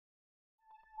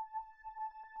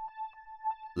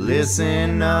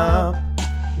Listen up,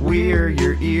 we're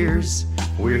your ears.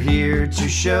 We're here to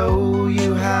show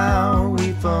you how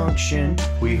we function.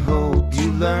 We hope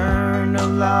you learn a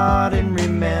lot and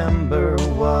remember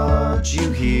what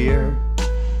you hear.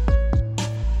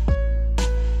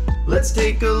 Let's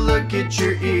take a look at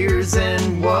your ears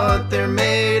and what they're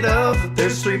made of.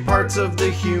 There's 3 parts of the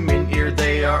human ear,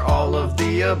 they are all of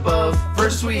the above.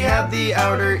 First we have the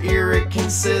outer ear, it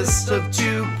consists of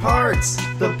 2 parts.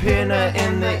 The pinna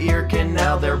and the ear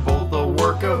canal, they're both a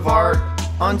work of art.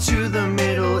 Onto the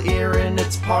middle ear and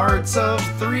its parts of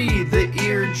 3. The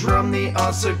eardrum, the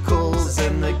ossicles,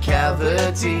 and the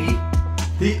cavity.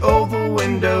 The oval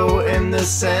window and the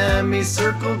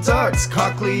semicircle ducts,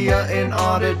 cochlea and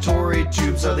auditory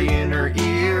tubes are the inner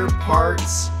ear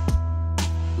parts.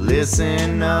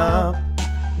 Listen up,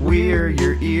 we're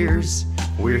your ears.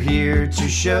 We're here to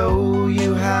show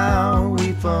you how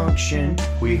we function.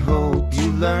 We hope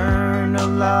you learn a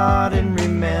lot and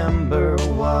remember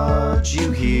what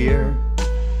you hear.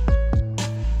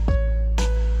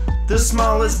 The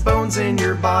smallest bones in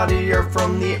your body are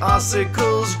from the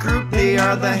ossicles group. They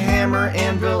are the hammer,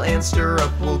 anvil, and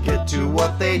stirrup. We'll get to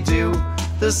what they do.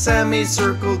 The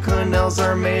semicircle canals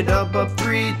are made up of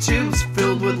 3 tubes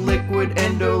filled with liquid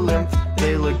endolymph.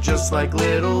 They look just like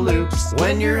little loops.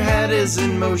 When your head is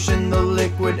in motion, the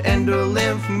liquid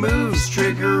endolymph moves,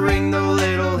 triggering the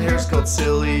little hairs called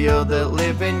cilia that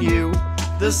live in you.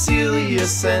 The cilia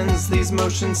sends these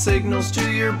motion signals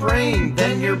to your brain.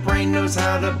 Then your brain knows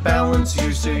how to balance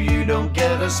you so you don't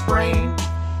get a sprain.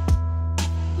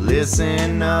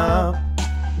 Listen up,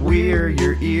 we're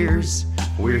your ears.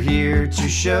 We're here to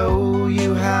show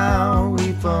you how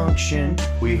we function.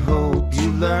 We hope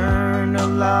you learn a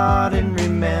lot and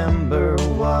remember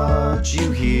what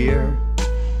you hear.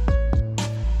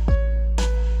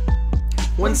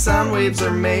 When sound waves are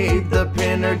made, the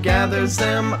pinna gathers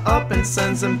them up and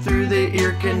sends them through the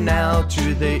ear canal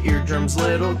to the eardrum's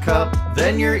little cup.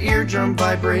 Then your eardrum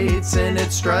vibrates and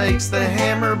it strikes the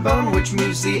hammer bone, which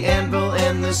moves the anvil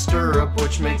and the stirrup,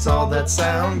 which makes all that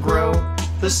sound grow.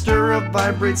 The stirrup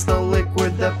vibrates the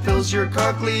liquid that fills your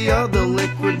cochlea. The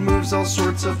liquid moves all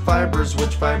sorts of fibers,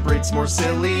 which vibrates more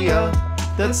cilia.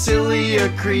 That cilia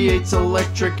creates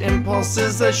electric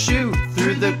impulses that shoot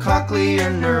through the cochlear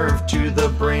nerve to the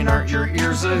brain. Aren't your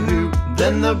ears a hoot?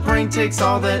 Then the brain takes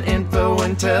all that info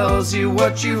and tells you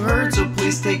what you heard. So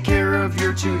please take care of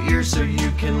your 2 ears so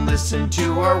you can listen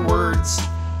to our words.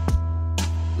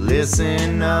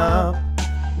 Listen up,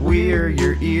 we're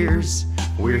your ears.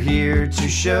 We're here to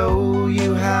show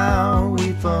you how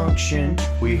we function.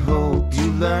 We hope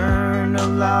you learn a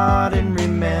lot and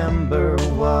remember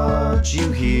what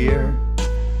you hear.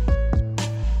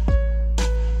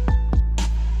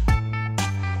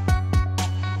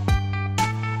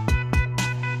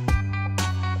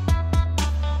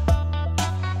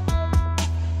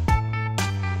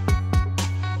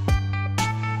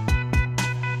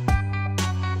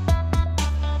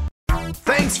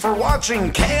 Thanks for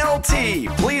watching KLT.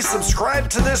 Please subscribe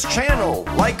to this channel,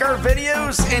 like our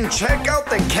videos, and check out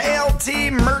the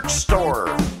KLT merch store.